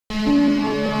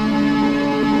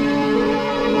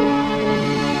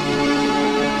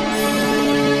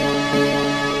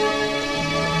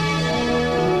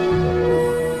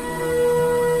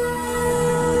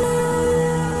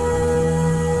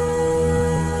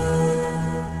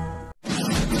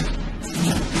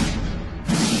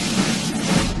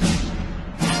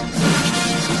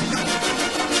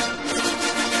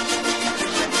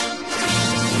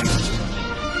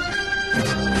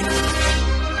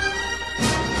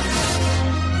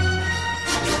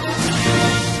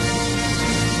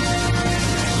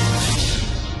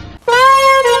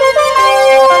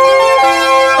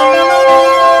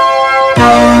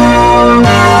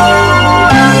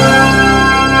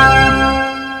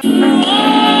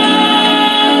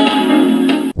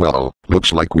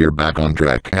looks like we're back on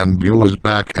track and Beulah's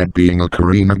back at being a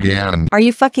Korean again. Are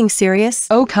you fucking serious?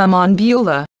 Oh come on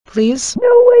Beulah, please.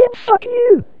 No way and fuck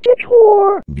you, dick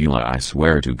whore. Beulah, I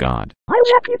swear to God. I'll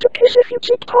zap you to kiss if you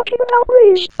keep talking about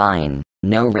race. Fine,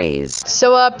 no raise.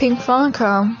 So Pink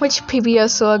Funcom, which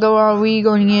PBS logo are we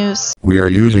going to use? We are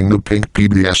using the pink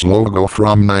PBS logo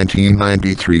from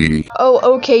 1993.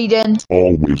 Oh, okay then.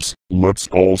 Always. Let's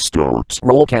all start.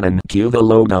 Roll cannon, cue the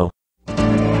logo.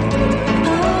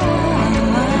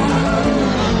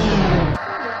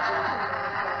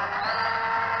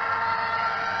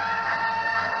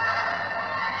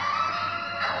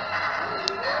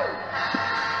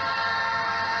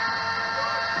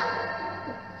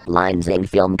 Lionsgate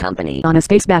Film Company. On a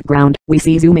space background, we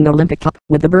see zooming Olympic cup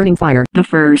with the burning fire. The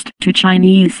first two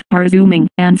Chinese are zooming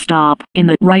and stop in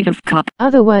the right of cup.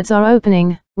 Other words are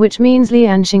opening, which means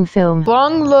Lianxing film.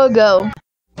 Wrong logo.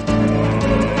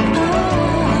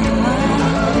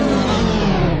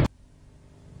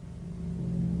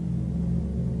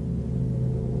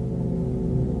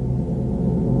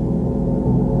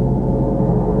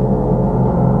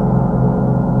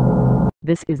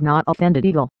 This is not Offended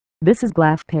Eagle. This is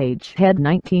Glass Page Head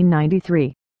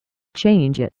 1993.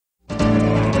 Change it.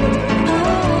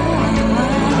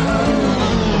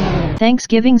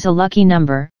 Thanksgiving's a lucky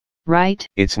number, right?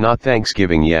 It's not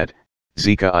Thanksgiving yet.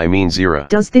 I mean Zira.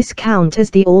 Does this count as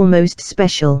the almost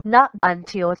special? Not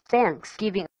until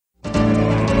Thanksgiving.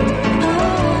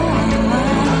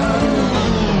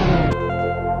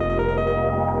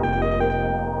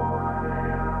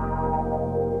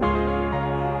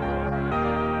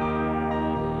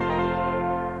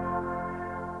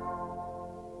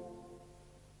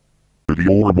 The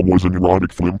Orion was an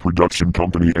erotic film production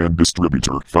company and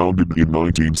distributor, founded in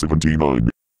 1979.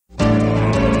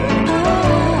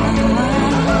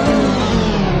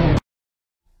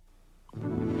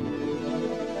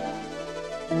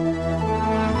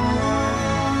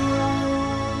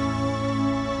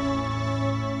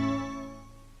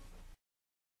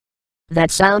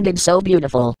 That sounded so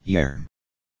beautiful. Yeah.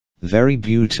 Very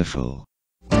beautiful.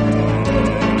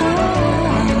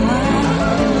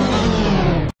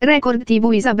 Record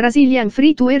TV is a Brazilian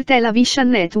free-to-air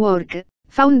television network,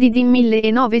 founded in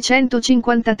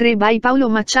 1953 by Paulo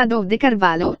Machado de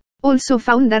Carvalho, also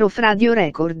founder of Radio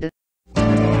Record.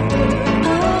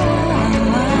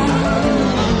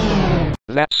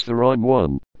 That's the wrong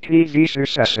one. TV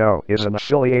Sucesso is an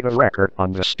affiliated record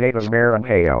on the state of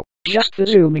Maranhão. Just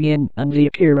zooming in on the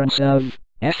appearance of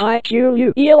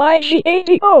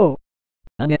FIQUELIGATO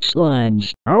and its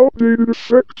lines. Outdated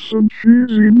effects and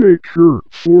cheesy nature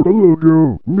for a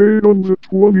logo made on the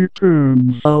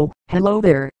 2010s. Oh, hello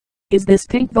there. Is this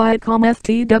Pink Viacom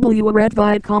FTW or Red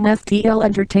Viacom FTL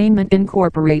Entertainment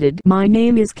Incorporated? My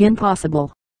name is Kim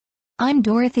Possible. I'm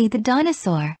Dorothy the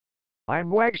Dinosaur.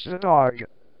 I'm Wags the Dog.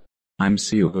 I'm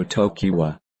Syugo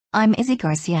Tokiwa. I'm Izzy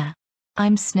Garcia.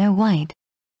 I'm Snow White.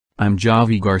 I'm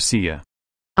Javi Garcia.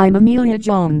 I'm Amelia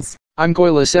Jones. I'm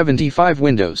Goyla75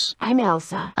 Windows. I'm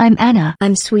Elsa. I'm Anna.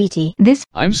 I'm Sweetie.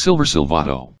 I'm Silver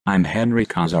Silvato. I'm Henry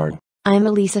Cazard. I'm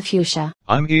Elisa Fuchsia.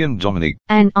 I'm Ian Dominic.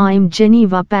 And I'm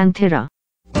Geneva Pantera.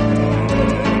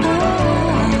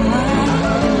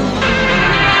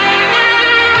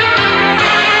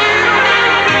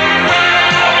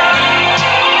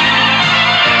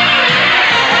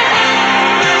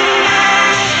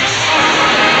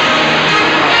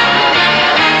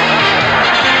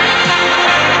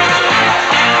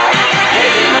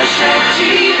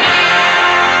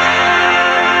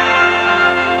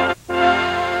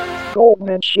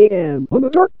 Goldman Sham. On a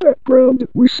dark background,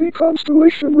 we see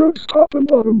constellation roads top and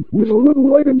bottom, with a little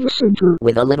light in the center.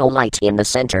 With a little light in the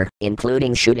center,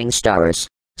 including shooting stars.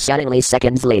 Suddenly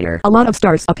seconds later, a lot of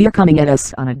stars appear coming at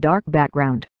us on a dark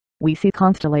background. We see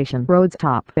constellation roads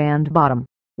top and bottom,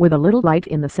 with a little light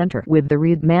in the center, with the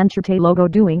Reed Manchete logo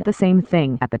doing the same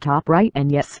thing at the top right.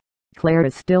 And yes, Claire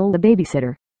is still the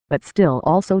babysitter, but still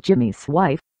also Jimmy's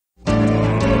wife.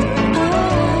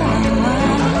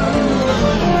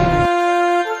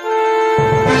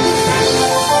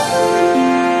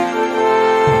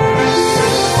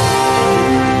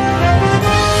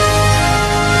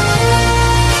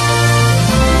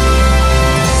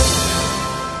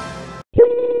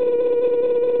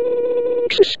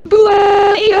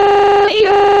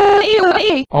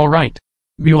 Alright.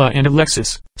 Beulah and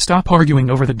Alexis, stop arguing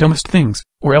over the dumbest things,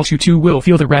 or else you two will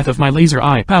feel the wrath of my laser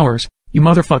eye powers, you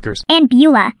motherfuckers. And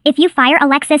Beulah, if you fire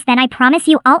Alexis then I promise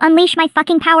you I'll unleash my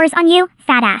fucking powers on you,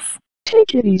 fat ass.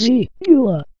 Take it easy,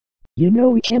 Beulah. You know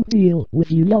we can't deal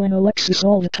with you yelling Alexis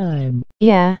all the time.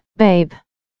 Yeah, babe.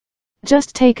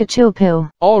 Just take a chill pill.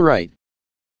 Alright.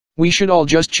 We should all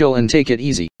just chill and take it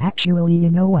easy. Actually, you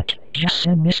know what? Just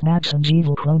send Miss Madson's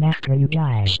evil clone after you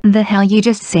guys. The hell you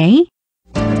just say?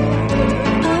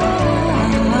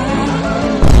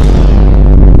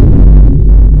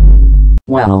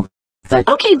 Well,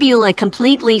 Okay, Beulah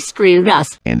completely screwed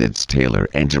us. And it's Taylor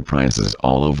Enterprises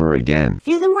all over again.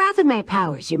 Feel the wrath of my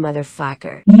powers, you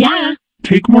motherfucker. Yeah.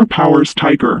 Take more powers,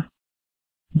 Tiger.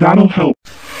 That'll help.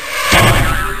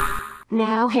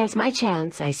 Now, here's my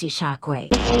chance. I see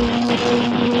Shockwave.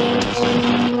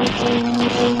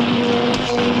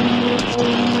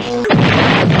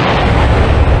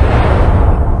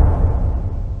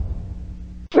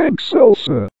 Thanks,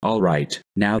 Elsa. Alright,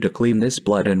 now to clean this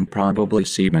blood and probably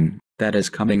semen that is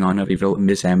coming on of evil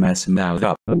Miss MS mouth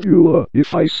up. And Beulah,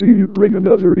 if I see you bring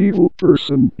another evil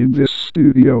person in this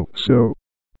studio, so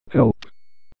help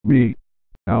me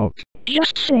out.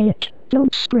 Just say it.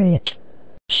 Don't spray it.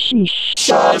 Sheesh.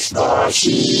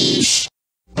 Sheesh.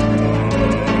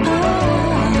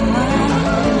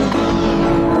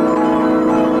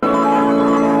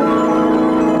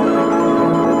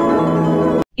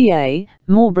 EA,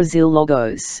 more Brazil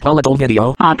logos. Volatile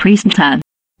video. Apresentar.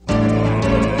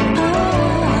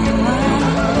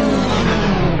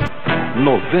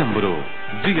 Novembro,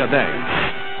 dia 10.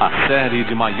 A série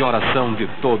de maior ação de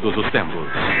todos os tempos.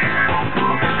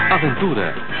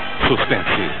 Aventura,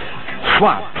 suspense,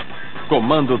 SWAT,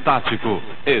 comando tático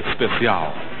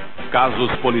especial,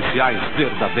 casos policiais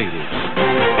verdadeiros.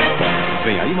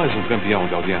 Vem aí mais um campeão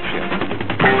de audiência.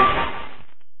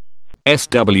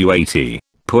 SW80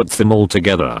 puts them all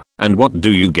together, and what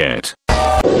do you get?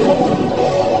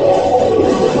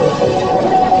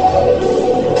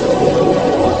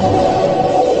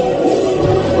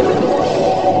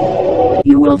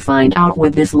 You will find out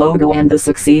with this logo and the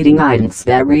succeeding items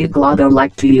that Reed Glotto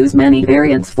like to use many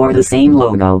variants for the same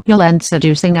logo. You'll end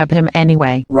seducing of him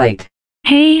anyway. Right.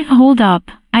 Hey, hold up.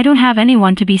 I don't have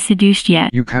anyone to be seduced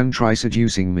yet. You can try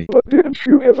seducing me. But didn't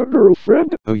you have a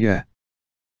girlfriend? Oh yeah.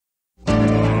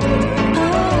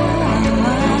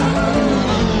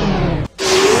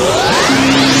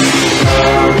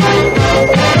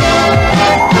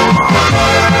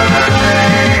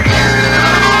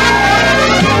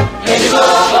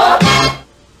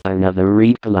 Another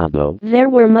Reed logo. There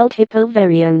were multiple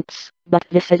variants, but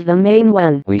this is the main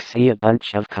one. We see a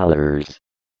bunch of colors.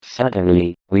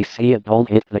 Suddenly, we see a ball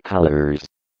hit the colors.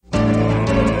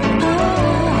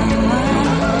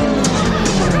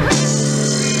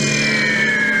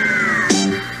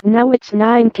 Now it's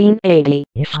 1980.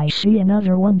 If I see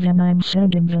another one, then I'm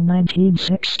sending the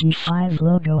 1965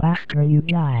 logo after you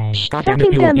guys. God damn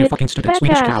it, you fucking stupid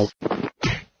Swedish cow.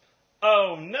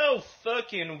 Oh, no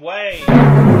fucking way.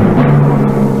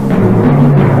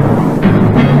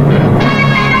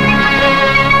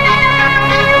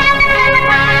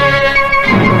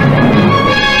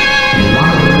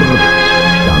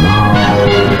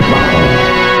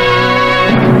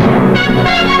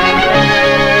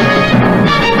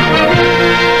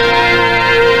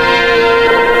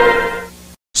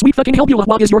 Sweet fucking hell, Beulah,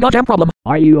 what is your goddamn problem?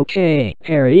 Are you okay,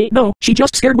 Harry? No, she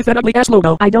just scared with that ugly ass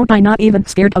logo. I'm not even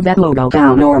scared of that logo.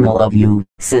 How normal of you,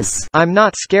 sis. I'm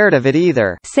not scared of it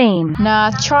either. Same.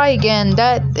 Nah, try again.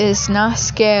 That is not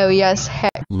scary as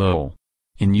heck. Lol.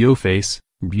 In yo face,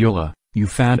 Beulah, you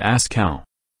fat ass cow.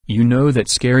 You know that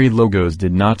scary logos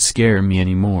did not scare me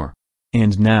anymore.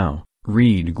 And now,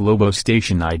 read Globo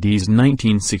Station ID's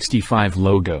 1965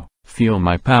 logo. Feel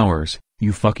my powers,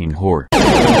 you fucking whore.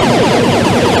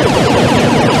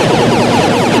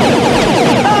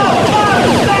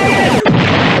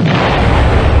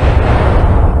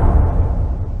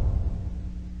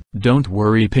 Don't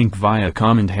worry, Pink via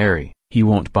comment Harry, he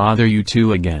won't bother you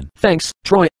two again. Thanks,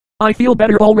 Troy. I feel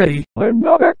better already. I'm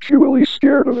not actually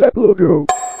scared of that logo.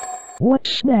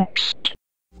 What's next?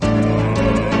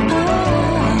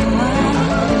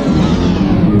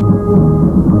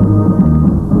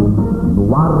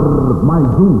 No ar, mais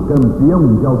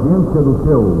campeão de audiência do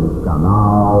seu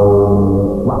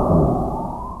canal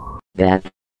 4. That.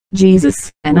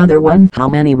 Jesus, another one? How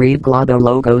many Reed Glotto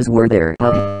logos were there?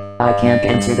 I can't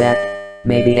answer that.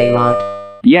 Maybe a lot.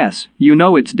 Yes, you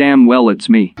know it's damn well it's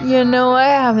me. You know, I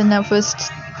have enough with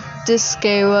this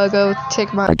scary logo.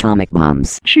 Take my atomic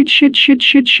bombs. Shit.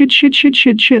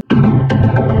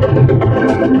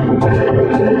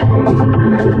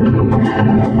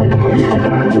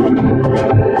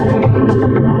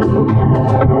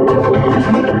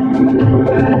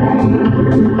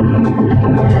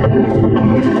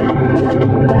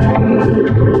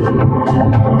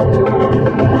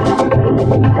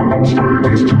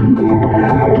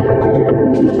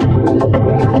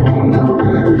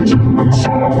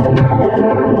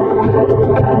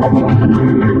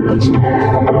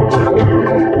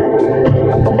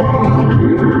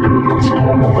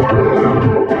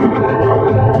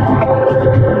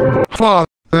 Fuck,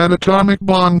 that atomic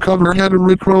bomb cover had a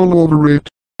Rickroll over it.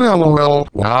 LOL.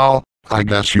 Wow, I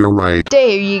guess you're right.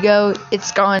 There you go,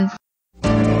 it's gone.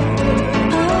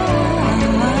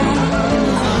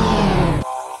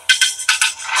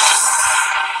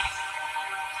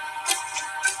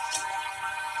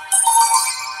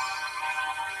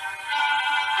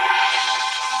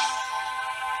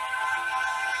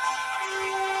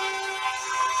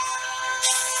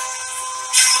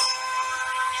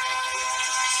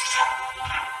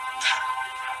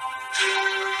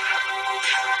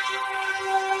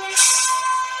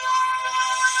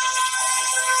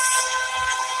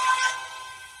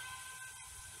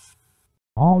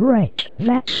 Alright,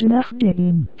 that's enough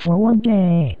digging for one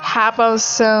day. How about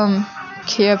some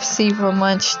KFC for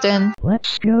lunch then?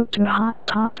 Let's go to Hot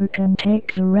Topic and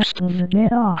take the rest of the day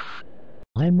off.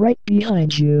 I'm right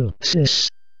behind you, sis.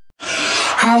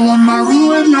 I want my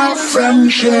ruin our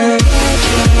friendship.